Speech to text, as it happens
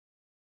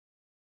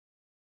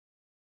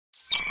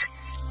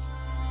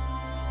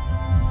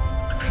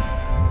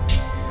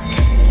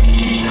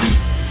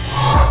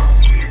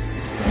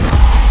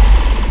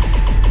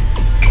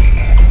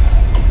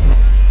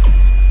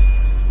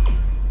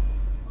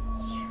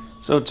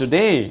So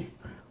today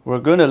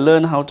we're going to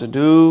learn how to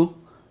do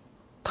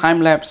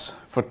time-lapse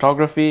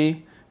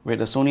photography with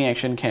the Sony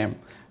Action Cam.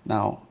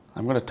 Now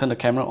I'm going to turn the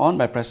camera on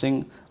by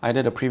pressing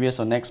either the previous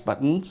or next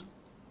buttons.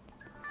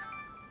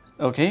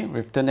 Okay,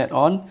 we've turned that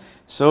on.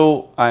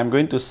 So I'm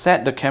going to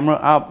set the camera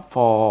up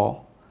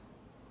for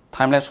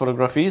time-lapse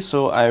photography,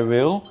 so I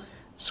will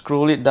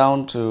scroll it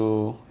down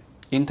to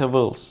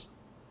intervals.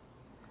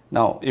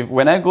 Now,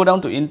 when I go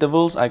down to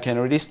intervals, I can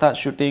already start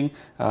shooting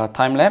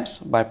time-lapse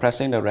by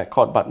pressing the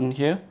record button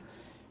here.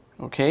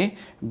 Okay,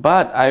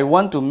 but I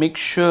want to make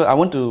sure, I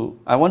want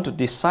to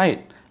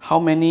decide how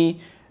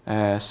many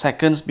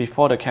seconds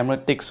before the camera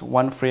takes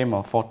one frame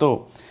of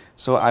photo.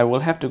 So I will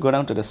have to go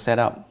down to the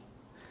setup.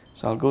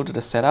 So I'll go to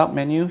the setup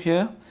menu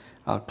here,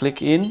 I'll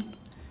click in,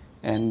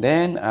 and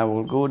then I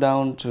will go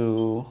down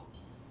to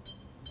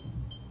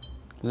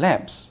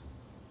lapse.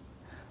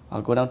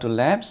 I'll go down to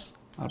lapse,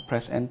 I'll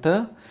press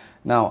enter.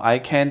 Now I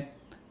can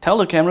tell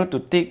the camera to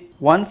take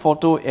one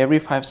photo every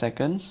 5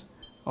 seconds,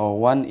 or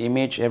one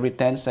image every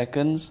 10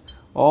 seconds,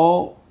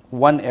 or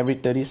one every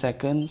 30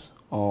 seconds,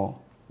 or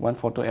one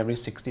photo every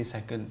 60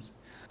 seconds.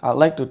 I'd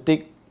like to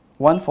take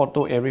one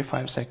photo every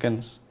 5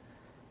 seconds.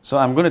 So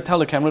I'm going to tell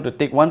the camera to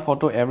take one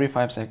photo every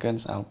 5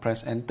 seconds. I'll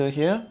press enter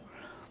here.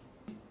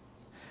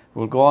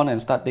 We'll go on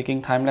and start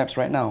taking time-lapse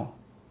right now.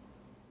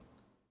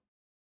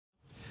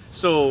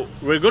 So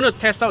we're going to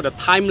test out the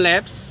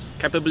time-lapse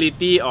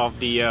capability of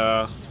the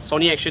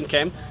Sony Action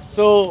Cam.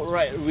 So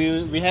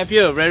we have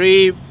here a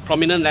very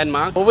prominent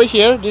landmark. Over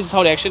here, this is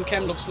how the Action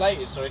Cam looks like.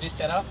 It's already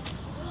set up.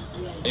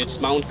 It's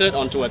mounted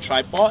onto a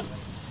tripod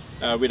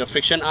with a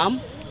friction arm.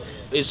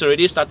 It's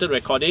already started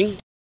recording.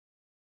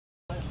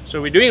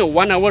 So we're doing a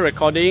 1 hour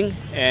recording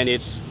and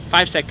it's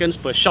 5 seconds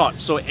per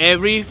shot. So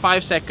every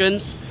 5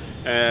 seconds,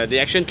 the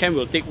Action Cam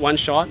will take one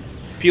shot.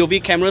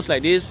 POV cameras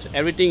like this,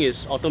 everything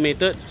is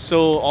automated,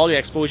 so all the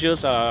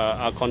exposures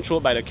are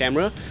controlled by the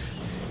camera.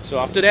 So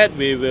after that,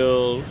 we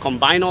will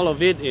combine all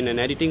of it in an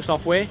editing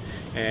software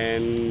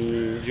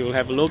and you'll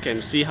have a look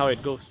and see how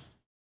it goes.